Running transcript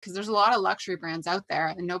because there's a lot of luxury brands out there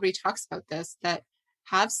and nobody talks about this that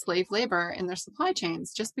have slave labor in their supply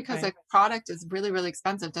chains. Just because Right. a product is really, really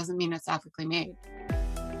expensive doesn't mean it's ethically made.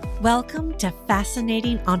 Welcome to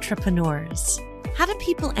Fascinating Entrepreneurs. How do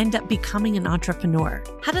people end up becoming an entrepreneur?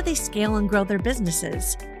 How do they scale and grow their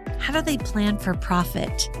businesses? How do they plan for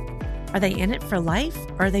profit? Are they in it for life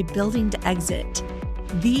or are they building to exit?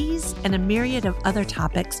 These and a myriad of other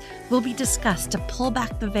topics will be discussed to pull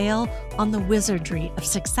back the veil on the wizardry of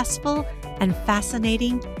successful and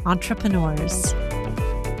fascinating entrepreneurs.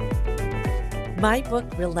 My book,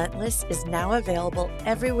 Relentless, is now available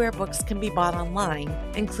everywhere books can be bought online,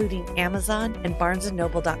 including Amazon and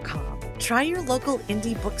BarnesandNoble.com. Try your local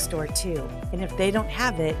indie bookstore too, and if they don't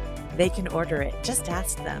have it, they can order it. Just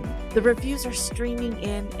ask them. The reviews are streaming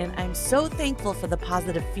in, and I'm so thankful for the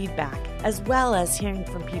positive feedback, as well as hearing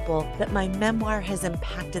from people that my memoir has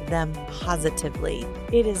impacted them positively.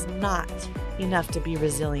 It is not enough to be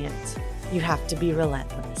resilient. You have to be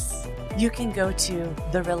relentless. You can go to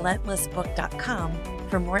therelentlessbook.com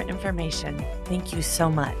for more information. Thank you so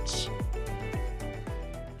much.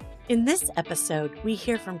 In this episode, we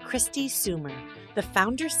hear from Christy Sumer, the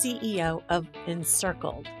founder CEO of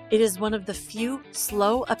Encircled. It is one of the few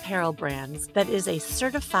slow apparel brands that is a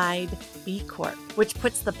certified B Corp, which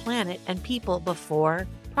puts the planet and people before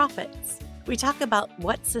profits. We talk about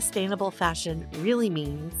what sustainable fashion really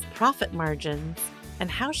means, profit margins,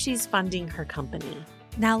 and how she's funding her company.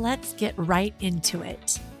 Now let's get right into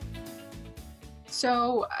it.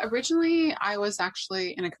 So originally, I was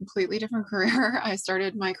actually in a completely different career. I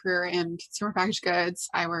started my career in consumer packaged goods.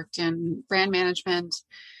 I worked in brand management,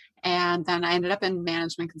 and then I ended up in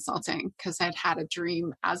management consulting because I'd had a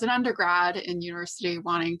dream as an undergrad in university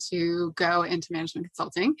wanting to go into management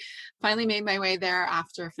consulting. Finally made my way there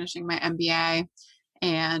after finishing my MBA.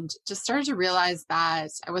 And just started to realize that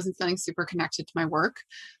I wasn't feeling super connected to my work.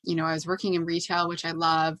 I was working in retail, which I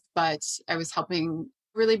love, but I was helping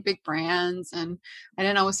really big brands and I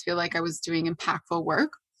didn't always feel like I was doing impactful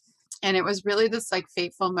work. And it was really this like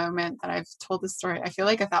fateful moment that I've told this story, I feel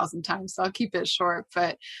like 1,000 times, so I'll keep it short.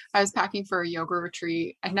 But I was packing for a yoga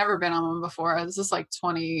retreat. I'd never been on one before. This is like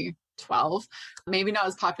 2012, maybe not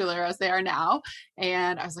as popular as they are now.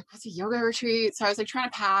 And I was like, what's a yoga retreat? So I was like trying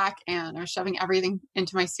to pack and I was shoving everything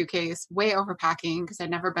into my suitcase, way overpacking because I'd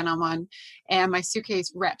never been on one. And my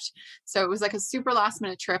suitcase ripped. So it was like a super last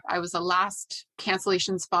minute trip. I was a last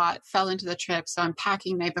cancellation spot, fell into the trip. So I'm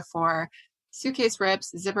packing night before. Suitcase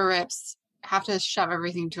rips, zipper rips, have to shove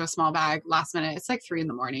everything into a small bag last minute. It's like 3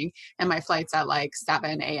 a.m. and my flight's at like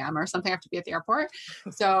 7 a.m. or something. I have to be at the airport.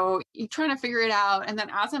 So you're trying to figure it out. And then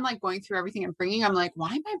as I'm like going through everything I'm bringing, I'm like,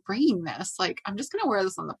 why am I bringing this? Like, I'm just going to wear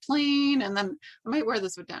this on the plane. And then I might wear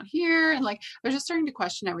this down here. And like, I was just starting to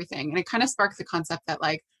question everything. And it kind of sparked the concept that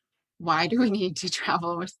like, why do we need to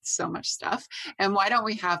travel with so much stuff? And why don't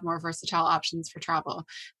we have more versatile options for travel?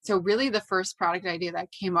 So really the first product idea that I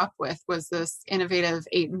came up with was this innovative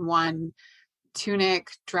 8-in-1 tunic,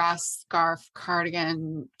 dress, scarf,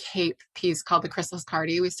 cardigan, cape piece called the Chrysalis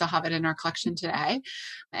Cardi. We still have it in our collection today.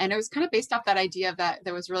 And it was kind of based off that idea that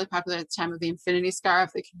was really popular at the time of the infinity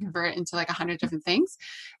scarf that can convert into like 100 different things.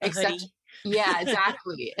 Except yeah,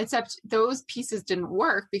 exactly. Except those pieces didn't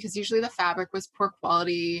work because usually the fabric was poor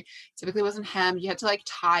quality, typically wasn't hemmed. You had to like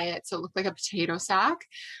tie it so it looked like a potato sack,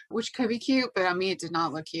 which could be cute, but on me it did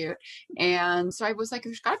not look cute. And so I was like,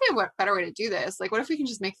 there's got to be a better way to do this. Like, what if we can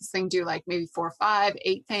just make this thing do like maybe 4, 5,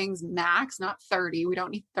 8 things max, not 30. We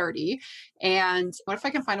don't need 30. And what if I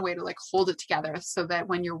can find a way to like hold it together so that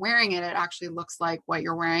when you're wearing it, it actually looks like what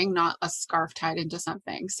you're wearing, not a scarf tied into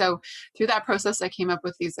something. So through that process, I came up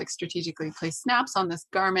with these like strategically placed snaps on this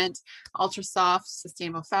garment, ultra soft,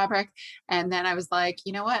 sustainable fabric. And then I was like,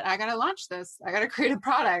 you know what? I got to launch this. I got to create a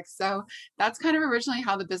product. So that's kind of originally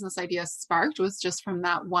how the business idea sparked, was just from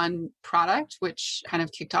that one product, which kind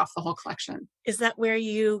of kicked off the whole collection. Is that where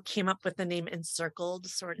you came up with the name Encircled?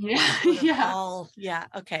 Sort of, Yeah. yeah.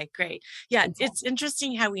 Okay, great. Yeah, it's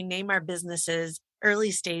interesting how we name our businesses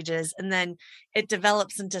early stages and then it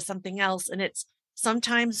develops into something else. And it's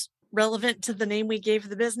sometimes relevant to the name we gave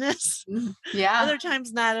the business. Yeah. Other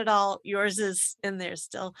times not at all. Yours is in there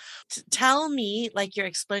still. Tell me, like you're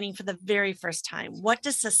explaining for the very first time, what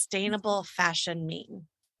does sustainable fashion mean?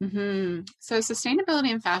 So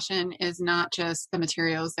sustainability in fashion is not just the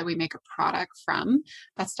materials that we make a product from.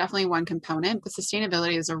 That's definitely one component, but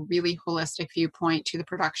sustainability is a really holistic viewpoint to the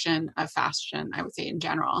production of fashion, I would say in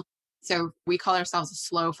general. So we call ourselves a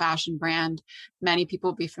slow fashion brand. Many people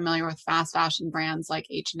will be familiar with fast fashion brands like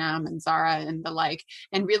H&M and Zara and the like.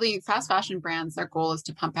 And really fast fashion brands, their goal is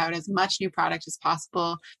to pump out as much new product as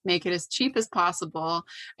possible, make it as cheap as possible.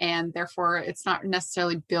 And therefore it's not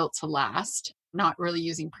necessarily built to last, not really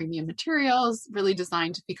using premium materials, really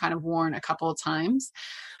designed to be kind of worn a couple of times.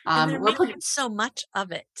 And they're We're making so much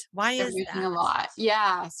of it. Why They're is making that? a lot.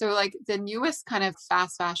 Yeah. So like the newest kind of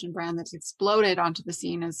fast fashion brand that's exploded onto the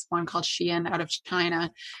scene is one called Shein out of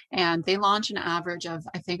China. And they launch an average of,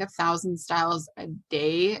 I think, 1,000 styles a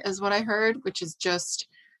day is what I heard, which is just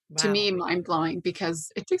to Wow. me mind blowing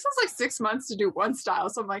because it takes us like 6 months to do one style.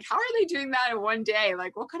 So I'm like, how are they doing that in one day?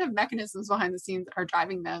 Like what kind of mechanisms behind the scenes are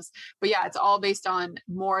driving this? But yeah, it's all based on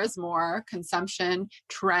more is more, consumption,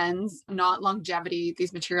 trends, not longevity.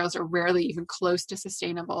 These materials are rarely even close to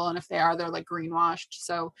sustainable. And if they are, they're like greenwashed.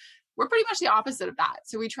 So we're pretty much the opposite of that.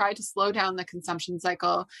 So we try to slow down the consumption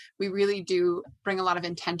cycle. We really do bring a lot of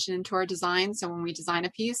intention into our design. So when we design a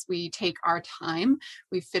piece, we take our time.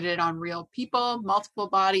 We fit it on real people, multiple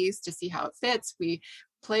bodies to see how it fits. We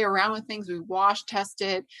play around with things. We wash test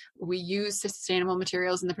it. We use sustainable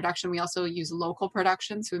materials in the production. We also use local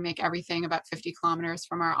production. So we make everything about 50 kilometers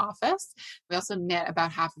from our office. We also knit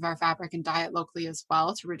about half of our fabric and dye it locally as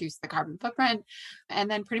well to reduce the carbon footprint.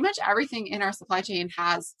 And then pretty much everything in our supply chain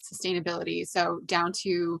has sustainability. So down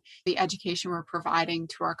to the education we're providing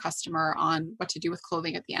to our customer on what to do with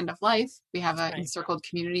clothing at the end of life. We have an encircled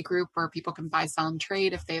community group where people can buy, sell, and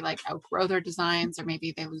trade if they like outgrow their designs or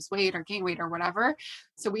maybe they lose weight or gain weight or whatever.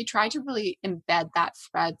 So we try to really embed that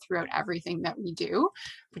thread throughout everything that we do,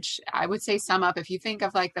 which I would say sum up, if you think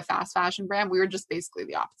of like the fast fashion brand, we were just basically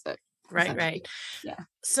the opposite. Right. Yeah.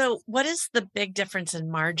 So what is the big difference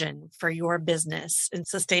in margin for your business in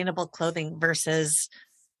sustainable clothing versus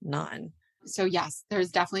non? So yes,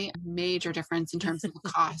 there's definitely a major difference in terms of the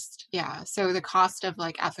cost. Yeah. So the cost of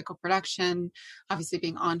like ethical production, obviously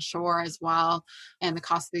being onshore as well, and the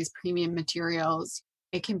cost of these premium materials,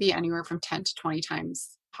 it can be anywhere from 10 to 20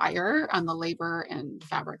 times higher on the labor and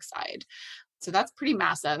fabric side. So that's pretty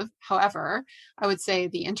massive. However, I would say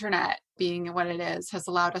the internet being what it is has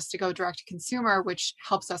allowed us to go direct to consumer, which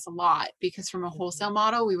helps us a lot because from a wholesale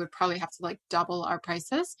model, we would probably have to like double our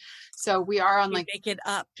prices. So we are on You like, make it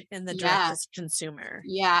up in the direct yeah, to consumer.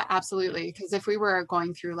 yeah, absolutely. Because if we were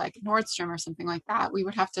going through like Nordstrom or something like that, we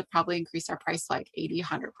would have to probably increase our price like 80,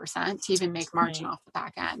 100% to even make margin Right. off the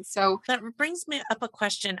back end. So That brings me up a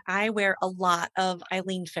question. I wear a lot of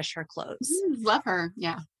Eileen Fisher clothes. love her.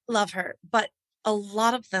 Yeah. Love her, but a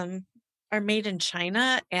lot of them are made in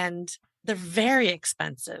China and they're very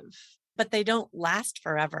expensive, but they don't last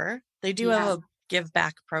forever. They do have Yeah. a give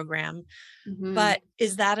back program, Mhm. but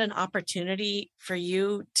is that an opportunity for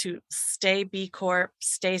you to stay B Corp,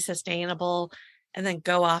 stay sustainable, and then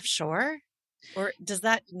go offshore? Or does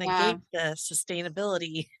that Yeah. negate the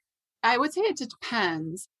sustainability? I would say it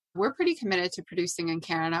depends. We're pretty committed to producing in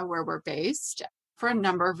Canada where we're based for a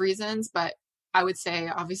number of reasons, but I would say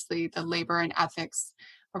obviously the labor and ethics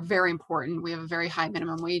are very important. We have a very high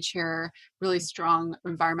minimum wage here, really strong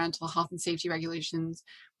environmental health and safety regulations,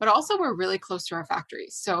 but also we're really close to our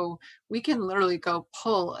factories. So we can literally go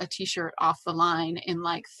pull a t-shirt off the line in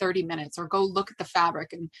like 30 minutes or go look at the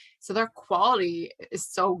fabric. And so their quality is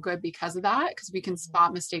so good because of that, because we can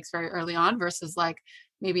spot mistakes very early on versus like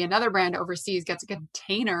maybe another brand overseas gets a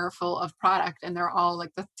container full of product and they're all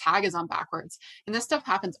like the tag is on backwards. And this stuff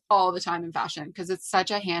happens all the time in fashion because it's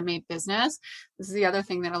such a handmade business. This is the other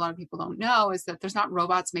thing that a lot of people don't know is that there's not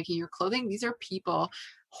robots making your clothing. These are people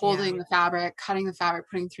Yeah. holding the fabric, cutting the fabric,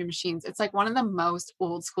 putting it through machines. It's like one of the most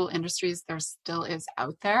old school industries there still is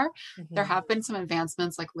out there. There Mhm. have been some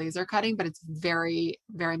advancements like laser cutting, but it's very,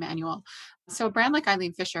 very manual. So a brand like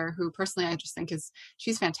Eileen Fisher, who personally I just think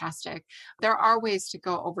she's fantastic. There are ways to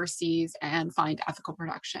go overseas and find ethical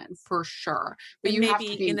production for sure, but And you have to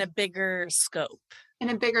maybe be in a bigger scope. in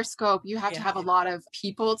a bigger scope. You have to Yeah. have a lot of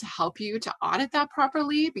people to help you to audit that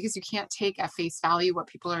properly because you can't take at face value what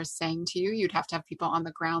people are saying to you. You'd have to have people on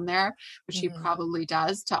the ground there, which she Mhm. probably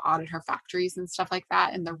does to audit her factories and stuff like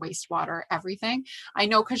that and their wastewater, everything. I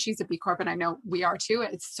know because she's a B Corp and I know we are too.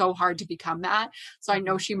 It's so hard to become that. So I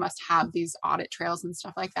know Mhm. she must have these audit trails and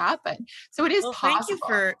stuff like that. But so it is Well, thank you possible.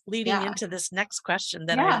 for leading Yeah. into this next question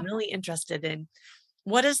that Yeah. I'm really interested in.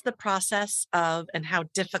 What is the process of and how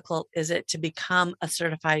difficult is it to become a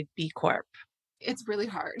certified B Corp? It's really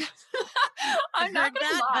hard. I've I'm not heard going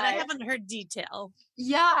to that, but I lie. haven't heard detail.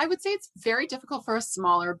 Yeah, I would say it's very difficult for a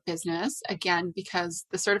smaller business, again, because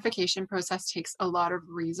the certification process takes a lot of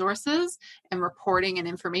resources and reporting and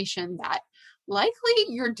information that likely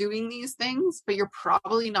you're doing these things, but you're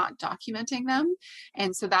probably not documenting them.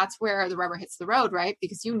 And so that's where the rubber hits the road, right?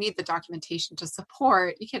 Because you need the documentation to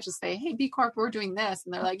support. You can't just say, hey, B Corp, we're doing this.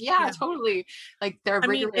 And they're like, yeah, Yeah. totally. Like they're I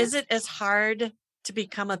mean, is rigorous. it as hard to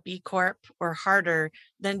become a B Corp or harder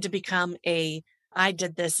than to become I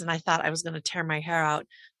did this and I thought I was going to tear my hair out,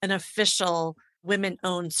 an official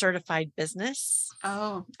women-owned certified business?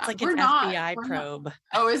 Oh, It's like an we're not. FBI We're not. probe.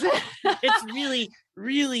 Oh, is it? It's really,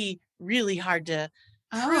 really, really hard to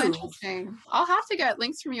Oh, prove. interesting. I'll have to get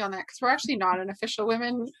links from you on that because we're actually not an official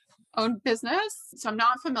women owned business. So I'm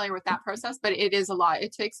not familiar with that process, but it is a lot.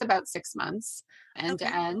 It takes about 6 months end to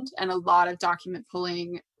Okay. end and a lot of document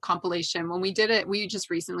pulling compilation. When we did it, we just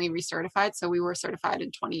recently recertified. So we were certified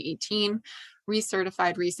in 2018,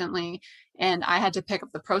 recertified recently. And I had to pick up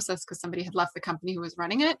the process because somebody had left the company who was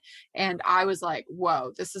running it. And I was like,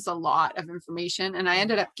 whoa, this is a lot of information. And I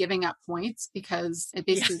ended up giving up points because it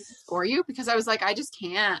Yeah. basically score you because I was like, I just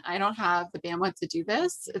can't. I don't have the bandwidth to do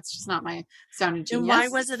this. It's just not my zone of And why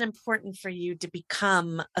genius. was it important for you to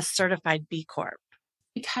become a certified B Corp?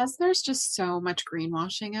 Because there's just so much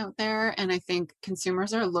greenwashing out there. And I think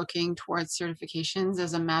consumers are looking towards certifications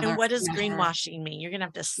as a And what does measure. greenwashing mean? You're going to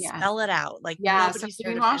have to Yeah. spell it out. Like Yeah, so nobody's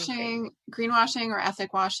certified anything. greenwashing or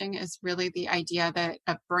ethic washing is really the idea that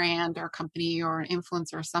a brand or company or an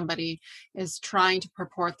influencer or somebody is trying to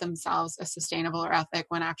purport themselves as sustainable or ethic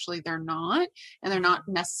when actually they're not, and they're not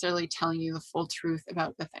necessarily telling you the full truth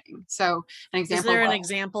about the thing. So an Is example, there an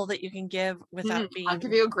example that you can give without I'll being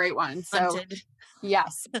give you a great one. So hunted?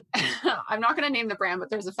 yes. I'm not going to name the brand, but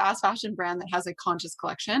there's a fast fashion brand that has a conscious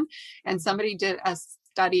collection. And somebody did a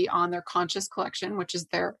study on their conscious collection, which is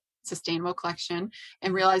their sustainable collection,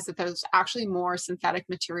 and realized that there's actually more synthetic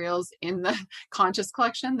materials in the conscious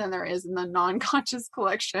collection than there is in the non-conscious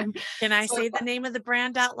collection. Can I So, say the name of the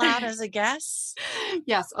brand out loud as a guess?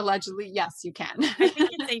 yes, allegedly, yes, you can. I think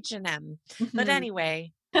it's H&M. But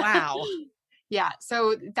anyway, wow. Yeah.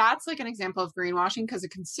 So that's like an example of greenwashing because a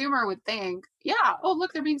consumer would think, yeah, oh,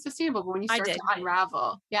 look, they're being sustainable. But when you I start did. to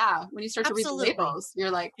unravel, when you start to read the Absolutely. labels,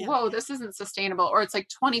 you're like, Yeah. whoa, this isn't sustainable. Or it's like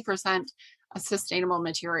 20% a sustainable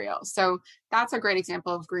material. So that's a great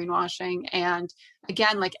example of greenwashing. And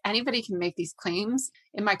again, like anybody can make these claims.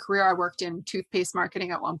 In my career, I worked in toothpaste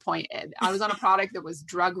marketing at one point. And I was on a product that was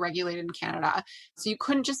drug regulated in Canada. So you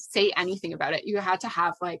couldn't just say anything about it. You had to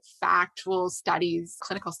have like factual studies,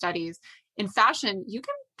 clinical studies. In fashion, you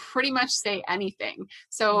can pretty much say anything.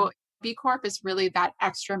 So B Corp is really that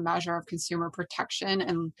extra measure of consumer protection.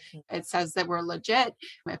 And it says that we're legit.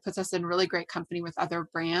 It puts us in really great company with other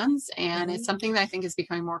brands. And it's something that I think is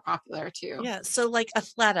becoming more popular too. Yeah. So like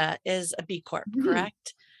Athleta is a B Corp,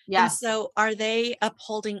 correct? And Yes. so are they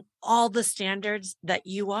upholding all the standards that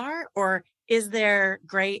you are, or is there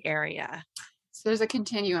gray area? So there's a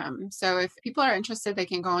continuum. So if people are interested, they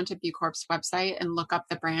can go onto B Corp's website and look up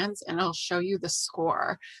the brands and it'll show you the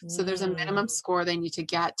score. So there's a minimum score they need to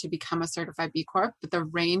get to become a certified B Corp, but the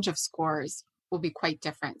range of scores will be quite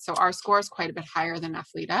different. So our score is quite a bit higher than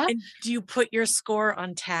Athleta. And do you put your score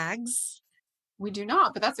on tags? We do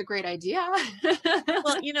not, but that's a great idea.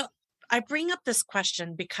 Well, I bring up this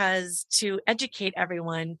question because to educate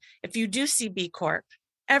everyone, if you do see B Corp,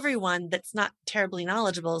 everyone that's not terribly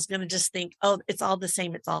knowledgeable is going to just think, oh, it's all the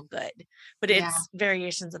same. It's all good, but it's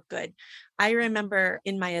variations of good. I remember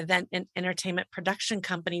in my event and entertainment production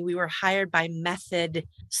company, we were hired by Method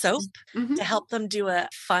Soap to help them do a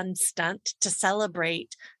fun stunt to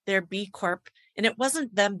celebrate their B Corp. And it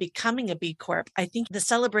wasn't them becoming a B Corp. I think the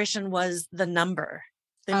celebration was the number.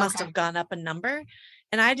 They must have gone up a number.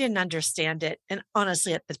 And I didn't understand it. And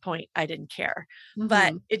honestly, at this point, I didn't care.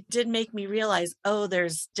 But it did make me realize, oh,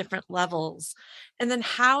 there's different levels. And then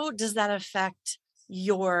how does that affect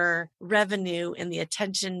your revenue and the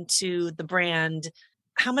attention to the brand?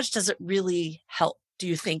 How much does it really help, do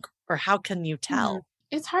you think? Or how can you tell?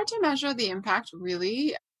 It's hard to measure the impact,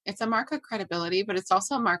 really. It's a mark of credibility, but it's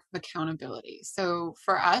also a mark of accountability. So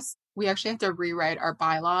for us, we actually have to rewrite our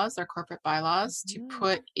bylaws, our corporate bylaws, to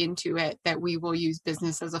put into it that we will use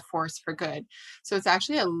business as a force for good. So it's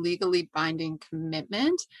actually a legally binding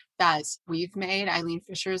commitment that we've made, Eileen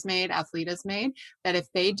Fisher's made, Athleta's made, that if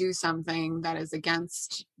they do something that is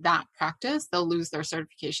against that practice, they'll lose their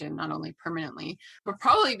certification, not only permanently, but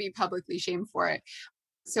probably be publicly shamed for it.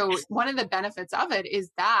 So one of the benefits of it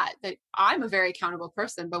is that I'm a very accountable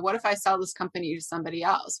person, but what if I sell this company to somebody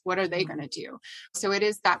else? What are they going to do? So it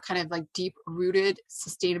is that kind of like deep rooted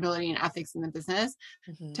sustainability and ethics in the business.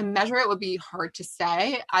 To measure it would be hard to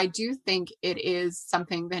say. I do think it is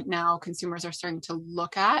something that now consumers are starting to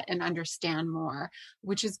look at and understand more,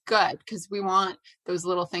 which is good because we want those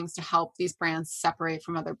little things to help these brands separate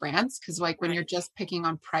from other brands. Because like when you're just picking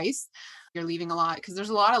on price, you're leaving a lot, because there's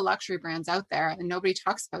a lot of luxury brands out there and nobody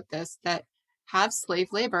talks about this, that have slave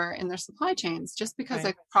labor in their supply chains. Just because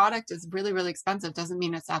a product is really, really expensive doesn't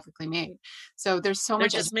mean it's ethically made. So there's so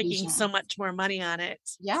much They're just making so much more money on it.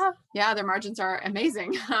 Yeah. Their margins are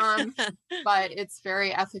amazing. But it's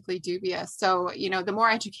very ethically dubious. So, the more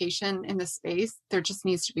education in this space, there just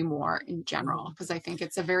needs to be more in general, because I think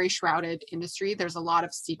it's a very shrouded industry. There's a lot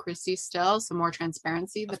of secrecy still. So more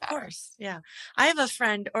transparency, the better. Of course. Yeah. I have a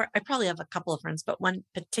friend, or I probably have a couple of friends, but one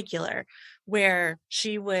particular where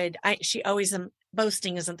she always,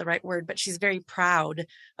 boasting isn't the right word, but she's very proud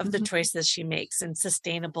of the choices she makes in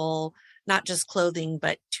sustainable, not just clothing,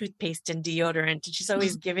 but toothpaste and deodorant. And she's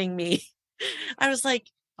always giving me, I was like,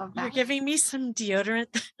 you're giving me some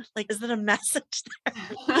deodorant? Like, is it a message there?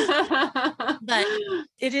 But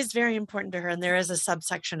it is very important to her. And there is a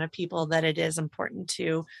subsection of people that it is important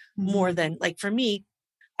to more than, like, for me,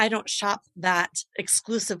 I don't shop that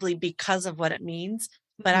exclusively because of what it means.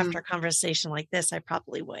 But after a conversation like this, I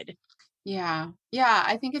probably would. Yeah.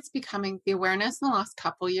 I think it's becoming, the awareness in the last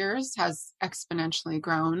couple years has exponentially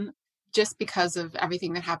grown just because of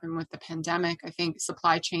everything that happened with the pandemic. I think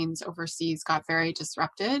supply chains overseas got very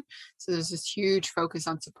disrupted. So there's this huge focus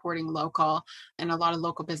on supporting local, and a lot of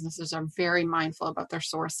local businesses are very mindful about their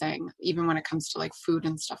sourcing, even when it comes to like food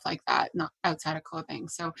and stuff like that, not outside of clothing.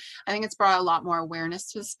 So I think it's brought a lot more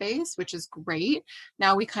awareness to the space, which is great.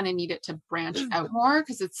 Now we kind of need it to branch out more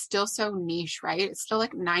because it's still so niche, right? It's still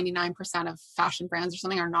like 99% of fashion brands or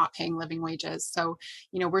something are not paying living wages. So,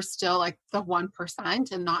 we're still like the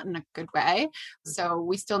 1% and not in a good way. So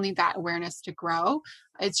we still need that awareness to grow.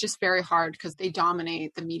 It's just very hard because they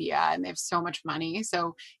dominate the media and they have so much money.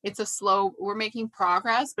 So we're making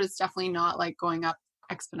progress, but it's definitely not like going up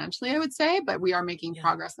exponentially, I would say, but we are making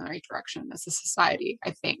progress in the right direction as a society,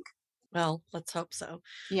 I think. Well, let's hope so.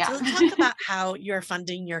 Yeah. So let's talk about how you're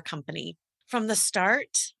funding your company from the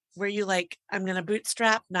start. Were you like, I'm going to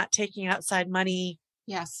bootstrap, not taking outside money?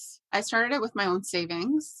 Yes. I started it with my own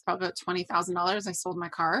savings, probably about $20,000. I sold my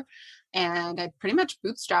car and I pretty much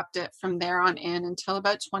bootstrapped it from there on in until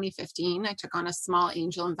about 2015. I took on a small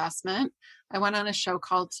angel investment. I went on a show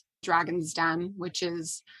called Dragon's Den, which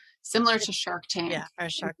is similar to Shark Tank. Yeah, our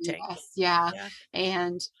Shark Tank. Yeah.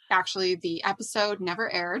 And actually the episode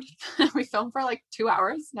never aired. We filmed for like 2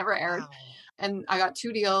 hours, never aired. Wow. And I got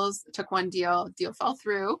 2 deals, took one deal fell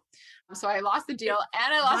through. So I lost the deal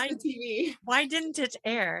and I lost the TV. Why didn't it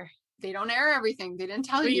air? They don't air everything. They didn't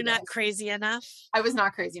tell you. Were you not crazy enough? I was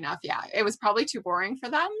not crazy enough. Yeah. It was probably too boring for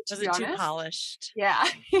them, to be honest. Too polished? Yeah.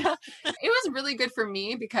 It was really good for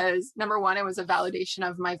me because number one, it was a validation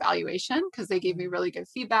of my valuation because they gave me really good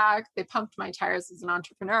feedback. They pumped my tires as an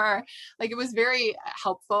entrepreneur. Like it was very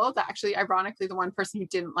helpful. That actually, ironically, the one person who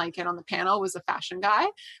didn't like it on the panel was a fashion guy,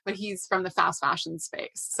 but he's from the fast fashion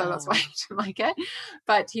space. So that's why he didn't like it,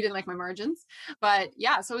 but he didn't like my margins. But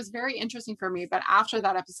yeah, so it was very interesting for me. But after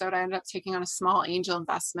that episode, I ended up taking on a small angel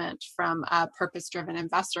investment from a purpose-driven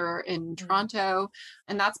investor in Toronto.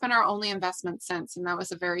 And that's been our only investment since. And that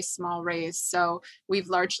was a very small raise. So we've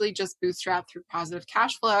largely just bootstrapped through positive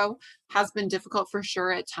cash flow. Has been difficult for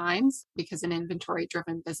sure at times because an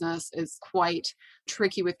inventory-driven business is quite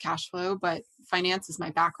tricky with cash flow, but finance is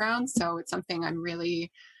my background. So it's something I'm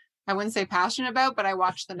really, I wouldn't say passionate about, but I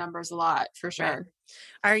watch the numbers a lot for sure. Right.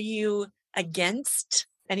 Are you against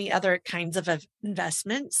any other kinds of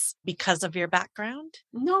investments because of your background?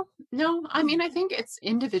 No. I mean, I think it's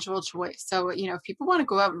individual choice. So, if people want to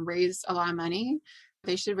go out and raise a lot of money,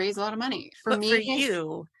 they should raise a lot of money. For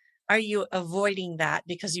you, are you avoiding that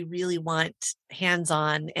because you really want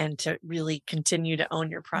hands-on and to really continue to own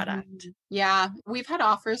your product? Yeah, we've had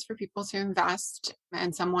offers for people to invest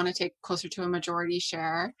and some want to take closer to a majority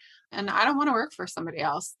share. And I don't want to work for somebody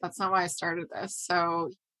else. That's not why I started this.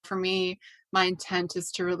 So for me, my intent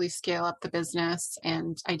is to really scale up the business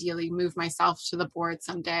and ideally move myself to the board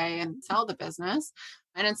someday and sell the business.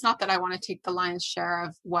 And it's not that I want to take the lion's share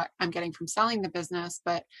of what I'm getting from selling the business,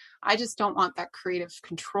 but I just don't want that creative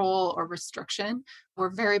control or restriction. We're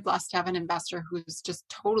very blessed to have an investor who's just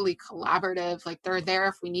totally collaborative. Like they're there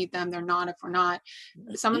if we need them, they're not if we're not.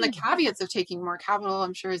 Some of the caveats of taking more capital,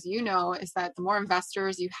 I'm sure as you know, is that the more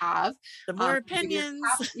investors you have, the more opinions,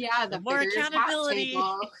 the more accountability,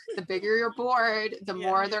 the bigger your bored, the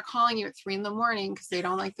more they're calling you at 3 a.m. because they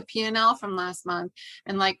don't like the P&L from last month.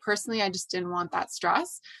 And like personally, I just didn't want that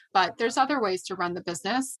stress. But there's other ways to run the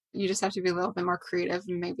business. You just have to be a little bit more creative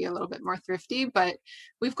and maybe a little bit more thrifty. But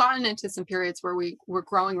we've gotten into some periods where we were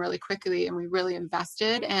growing really quickly and we really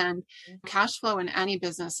invested. And cash flow in any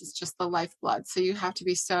business is just the lifeblood. So you have to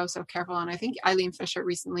be so, so careful. And I think Eileen Fisher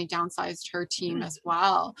recently downsized her team as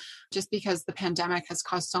well, just because the pandemic has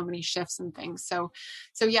caused so many shifts and things. So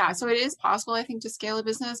yeah, so it is possible, I think, to scale a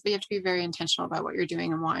business, but you have to be very intentional about what you're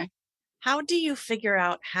doing and why. How do you figure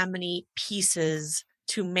out how many pieces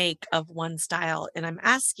to make of one style? And I'm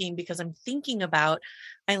asking because I'm thinking about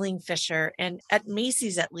Eileen Fisher, and at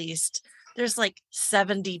Macy's, at least, there's like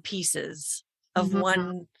 70 pieces of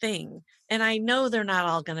one thing. And I know they're not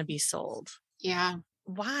all going to be sold. Yeah.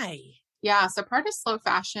 Why? Yeah. So part of slow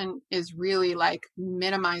fashion is really like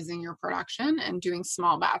minimizing your production and doing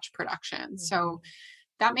small batch production. So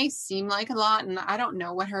that may seem like a lot, and I don't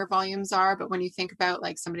know what her volumes are, but when you think about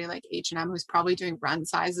like somebody like H&M who's probably doing run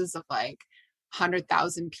sizes of like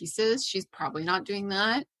 100,000 pieces, she's probably not doing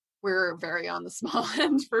that. We're very on the small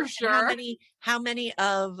end for sure. How many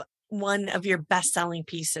of one of your best-selling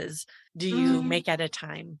pieces do you make at a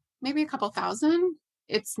time? Maybe a couple thousand.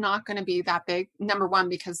 It's not going to be that big. Number one,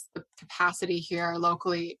 because the capacity here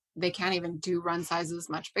locally, they can't even do run sizes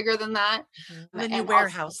much bigger than that. Then you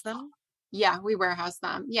warehouse them? Yeah, we warehouse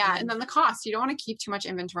them. Yeah. And then the cost, you don't want to keep too much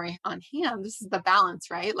inventory on hand. This is the balance,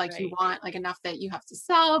 right? Like you want like enough that you have to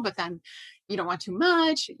sell, but then you don't want too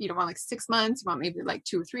much. You don't want like 6 months. You want maybe like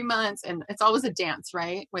 2 or 3 months. And it's always a dance,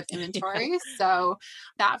 right? With inventory. So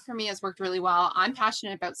that for me has worked really well. I'm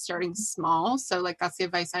passionate about starting small. So like that's the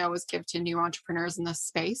advice I always give to new entrepreneurs in this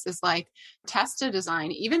space is like test a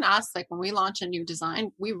design. Even us, like when we launch a new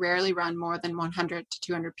design, we rarely run more than 100 to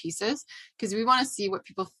 200 pieces because we want to see what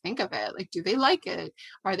people think of it. Like, do they like it?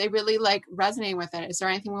 Are they really like resonating with it? Is there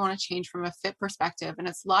anything we want to change from a fit perspective? And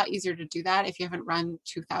it's a lot easier to do that if you haven't run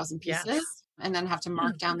 2,000 pieces and then have to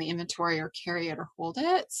mark down the inventory or carry it or hold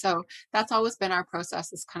it. So that's always been our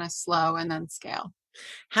process, is kind of slow and then scale.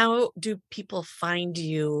 How do people find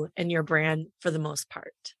you and your brand for the most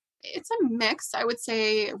part? It's a mix. I would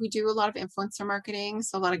say we do a lot of influencer marketing.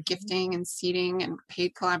 So a lot of gifting and seeding and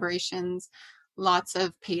paid collaborations, lots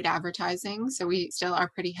of paid advertising. So we still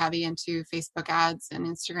are pretty heavy into Facebook ads and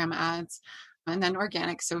Instagram ads, and then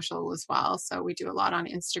organic social as well. So we do a lot on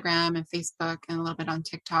Instagram and Facebook and a little bit on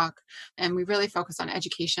TikTok. And we really focus on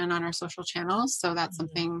education on our social channels. So that's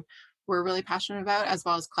something we're really passionate about, as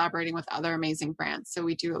well as collaborating with other amazing brands. So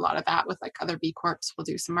we do a lot of that with like other B Corps. We'll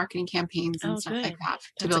do some marketing campaigns and stuff like that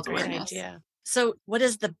to build awareness. Idea. So what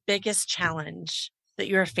is the biggest challenge that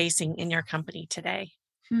you're facing in your company today?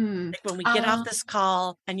 Like when we get off this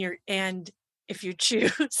call and if you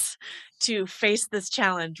choose to face this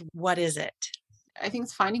challenge, what is it? I think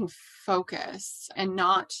it's finding focus and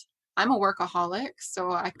not, I'm a workaholic.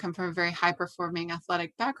 So I come from a very high performing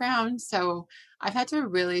athletic background. So I've had to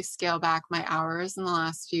really scale back my hours in the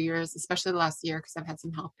last few years, especially the last year, because I've had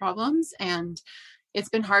some health problems. And it's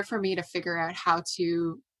been hard for me to figure out how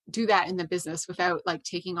to do that in the business without like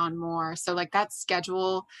taking on more. So like that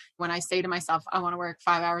schedule, when I say to myself, I want to work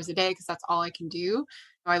 5 hours a day because that's all I can do,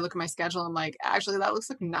 I look at my schedule, I'm like, actually that looks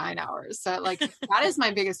like 9 hours. So like that is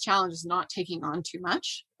my biggest challenge, is not taking on too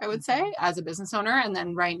much, I would say, as a business owner. And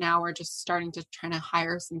then right now we're just starting to try to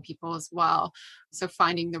hire some people as well. So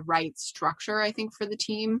finding the right structure, I think, for the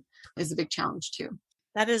team is a big challenge too.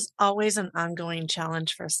 That is always an ongoing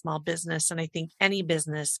challenge for a small business. And I think any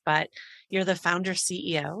business, but you're the founder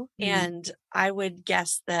CEO. And I would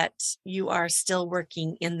guess that you are still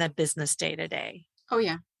working in the business day to day. Oh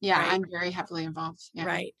yeah. Yeah. Right? I'm very heavily involved. Yeah.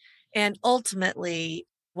 Right. And ultimately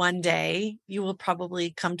one day you will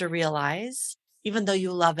probably come to realize, even though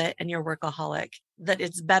you love it and you're workaholic, that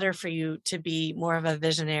it's better for you to be more of a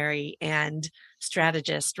visionary and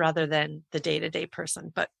strategist rather than the day-to-day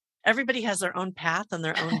person. But everybody has their own path and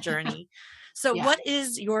their own journey. So what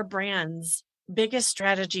is your brand's biggest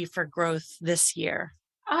strategy for growth this year?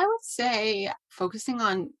 I would say focusing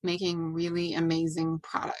on making really amazing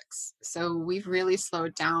products. So we've really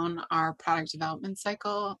slowed down our product development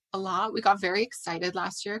cycle a lot. We got very excited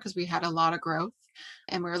last year because we had a lot of growth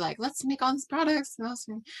and we were like, let's make all these products.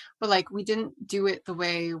 But like, we didn't do it the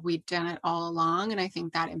way we'd done it all along. And I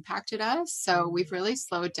think that impacted us. So we've really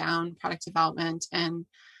slowed down product development and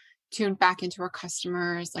tuned back into our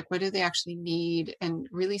customers. Like, what do they actually need? And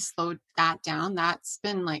really slowed that down. That's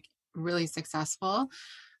been like really successful.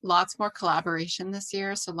 Lots more collaboration this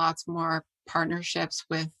year. So lots more partnerships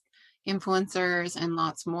with influencers and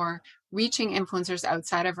lots more reaching influencers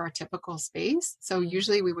outside of our typical space. So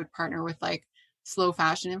usually we would partner with like slow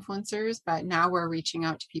fashion influencers, but now we're reaching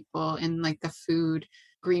out to people in like the food,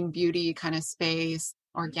 green beauty kind of space,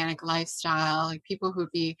 organic lifestyle, like people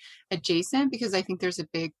who'd be adjacent, because I think there's a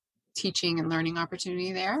big teaching and learning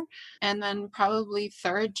opportunity there. And then probably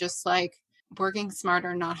third, just like working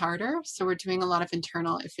smarter, not harder. So we're doing a lot of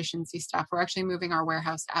internal efficiency stuff. We're actually moving our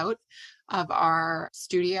warehouse out of our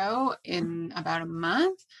studio in about a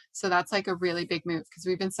month. So that's like a really big move because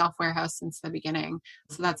we've been self-warehouse since the beginning.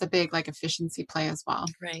 So that's a big like efficiency play as well.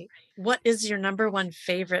 Right. What is your number one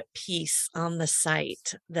favorite piece on the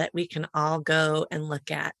site that we can all go and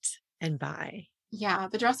look at and buy? Yeah,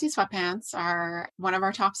 the dressy sweatpants are one of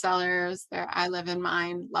our top sellers. I live in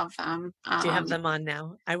mine, love them. Do you have them on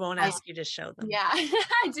now? I won't ask you to show them. Yeah,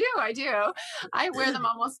 I do. I wear them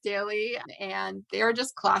almost daily and they're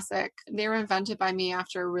just classic. They were invented by me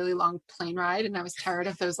after a really long plane ride and I was tired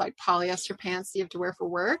of those like polyester pants you have to wear for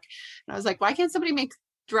work. And I was like, why can't somebody make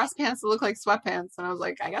dress pants that look like sweatpants? And I was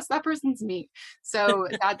like, I guess that person's me. So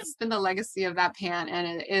that's been the legacy of that pant. And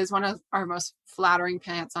it is one of our most flattering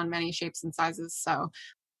pants on many shapes and sizes. So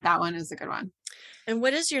that one is a good one. And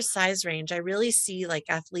what is your size range? I really see like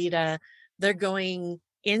Athleta, they're going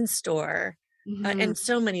in store and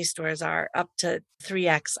so many stores are up to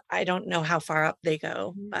 3X. I don't know how far up they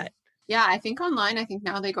go, but yeah, I think online, I think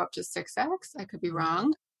now they go up to 6X. I could be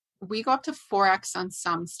wrong. We go up to 4X on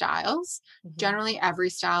some styles. Generally,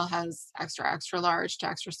 every style has extra large to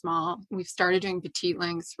extra small. We've started doing petite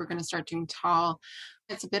lengths. We're going to start doing tall.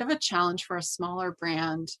 It's a bit of a challenge for a smaller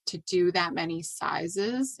brand to do that many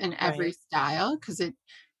sizes in every style because it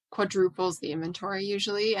quadruples the inventory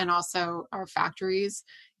usually. And also our factories,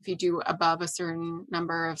 if you do above a certain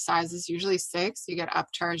number of sizes, usually 6, you get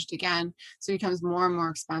upcharged again. So it becomes more and more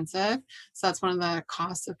expensive. So that's one of the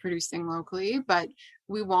costs of producing locally, but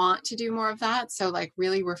we want to do more of that. So like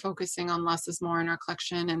really we're focusing on less is more in our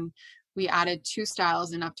collection. And we added 2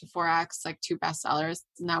 styles in up to 4X, like 2 bestsellers.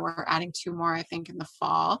 Now we're adding 2 more, I think, in the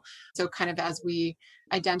fall. So kind of as we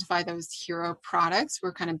identify those hero products,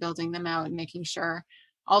 we're kind of building them out and making sure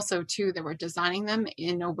also too that we're designing them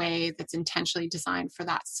in a way that's intentionally designed for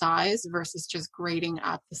that size versus just grading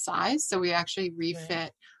up the size. So we actually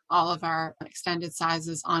refit all of our extended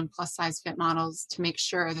sizes on plus size fit models to make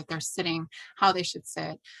sure that they're sitting how they should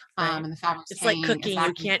sit. And the fabric. It's like cooking.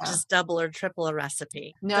 You can't just double or triple a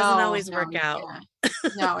recipe. No, doesn't always work out.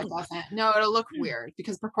 No, it doesn't. No, it'll look weird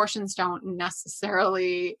because proportions don't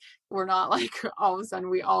necessarily, we're not like all of a sudden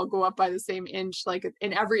we all go up by the same inch, like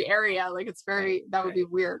in every area. Like it's very, that would be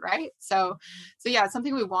weird. Right. So yeah, it's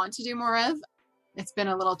something we want to do more of. It's been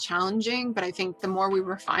a little challenging, but I think the more we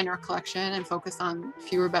refine our collection and focus on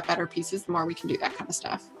fewer but better pieces, the more we can do that kind of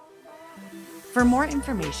stuff. For more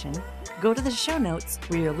information, go to the show notes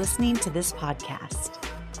where you're listening to this podcast.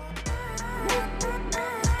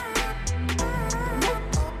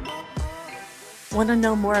 Want to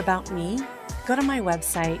know more about me? Go to my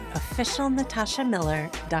website,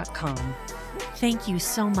 officialnatashamiller.com. Thank you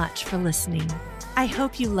so much for listening. I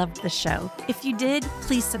hope you loved the show. If you did,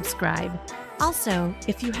 please subscribe. Also,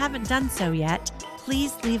 if you haven't done so yet,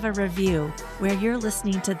 please leave a review where you're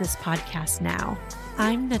listening to this podcast now.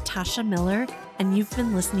 I'm Natasha Miller, and you've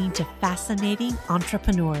been listening to Fascinating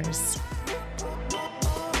Entrepreneurs.